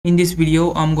In this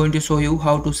video, I'm going to show you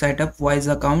how to set up Wise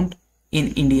account in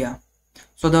India.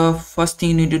 So the first thing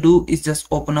you need to do is just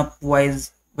open up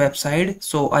Wise website.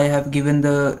 So I have given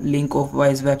the link of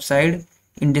Wise website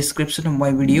in description of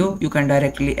my video. You can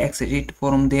directly access it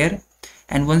from there.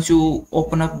 And once you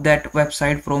open up that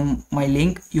website from my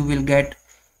link, you will get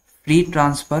free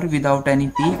transfer without any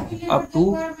fee up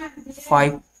to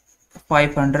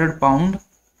 500 pound.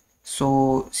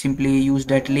 So simply use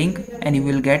that link and you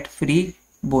will get free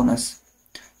bonus.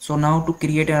 So now to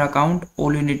create an account,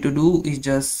 all you need to do is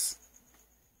just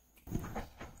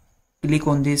click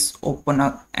on this open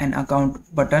an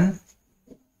account button.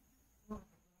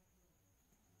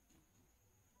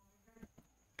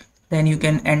 Then you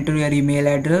can enter your email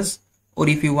address, or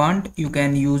if you want you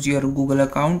can use your Google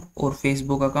account or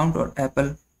Facebook account or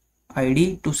Apple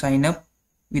ID to sign up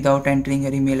without entering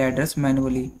your email address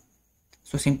manually.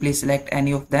 So simply select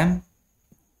any of them.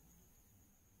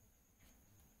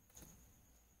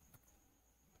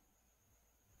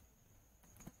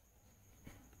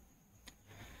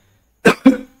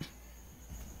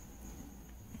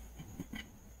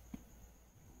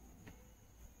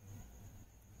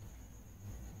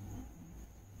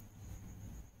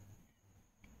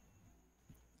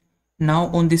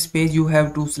 Now on this page you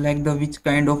have to select the which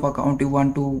kind of account you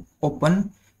want to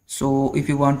open. So if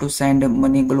you want to send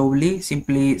money globally,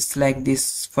 simply select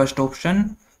this first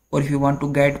option, or if you want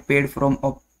to get paid from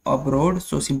abroad,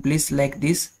 so simply select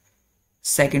this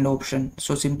second option.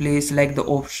 So simply select the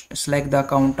option, select the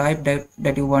account type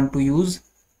that you want to use.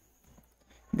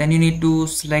 Then you need to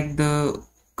select the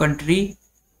country.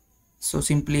 So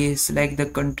simply select the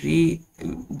country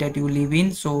that you live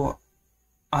in. So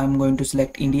I'm going to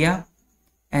select India,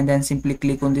 and then simply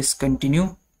click on this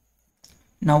continue.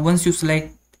 Now once you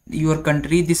select your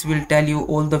country, this will tell you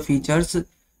all the features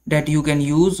that you can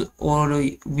use or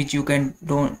which you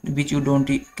don't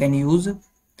can use.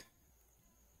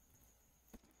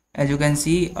 As you can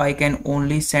see, I can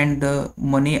only send the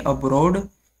money abroad.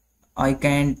 I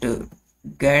can't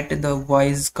get the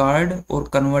Wise card or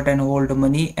convert and hold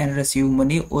money and receive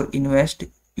money or invest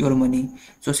your money.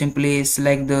 So simply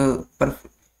select the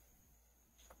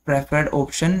preferred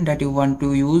option that you want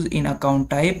to use in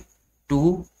account type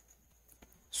 2,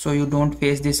 so you don't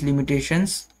face these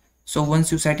limitations. So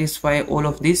once you satisfy all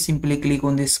of this, simply click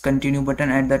on this continue button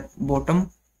at the bottom.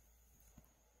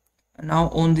 Now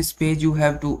on this page you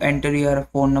have to enter your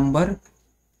phone number.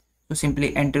 So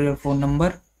simply enter your phone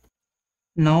number.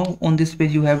 Now on this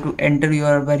page you have to enter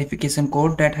your verification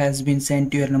code that has been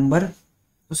sent to your number.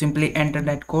 So simply enter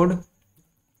that code.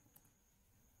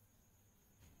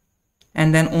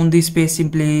 And then on this page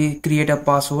simply create a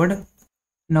password.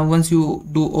 Now once you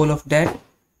do all of that,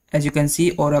 as you can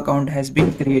see, our account has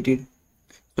been created.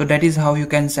 So that is how you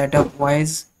can set up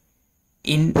Wise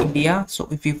in India. So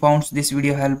if you found this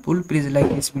video helpful, please like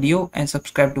this video and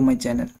subscribe to my channel.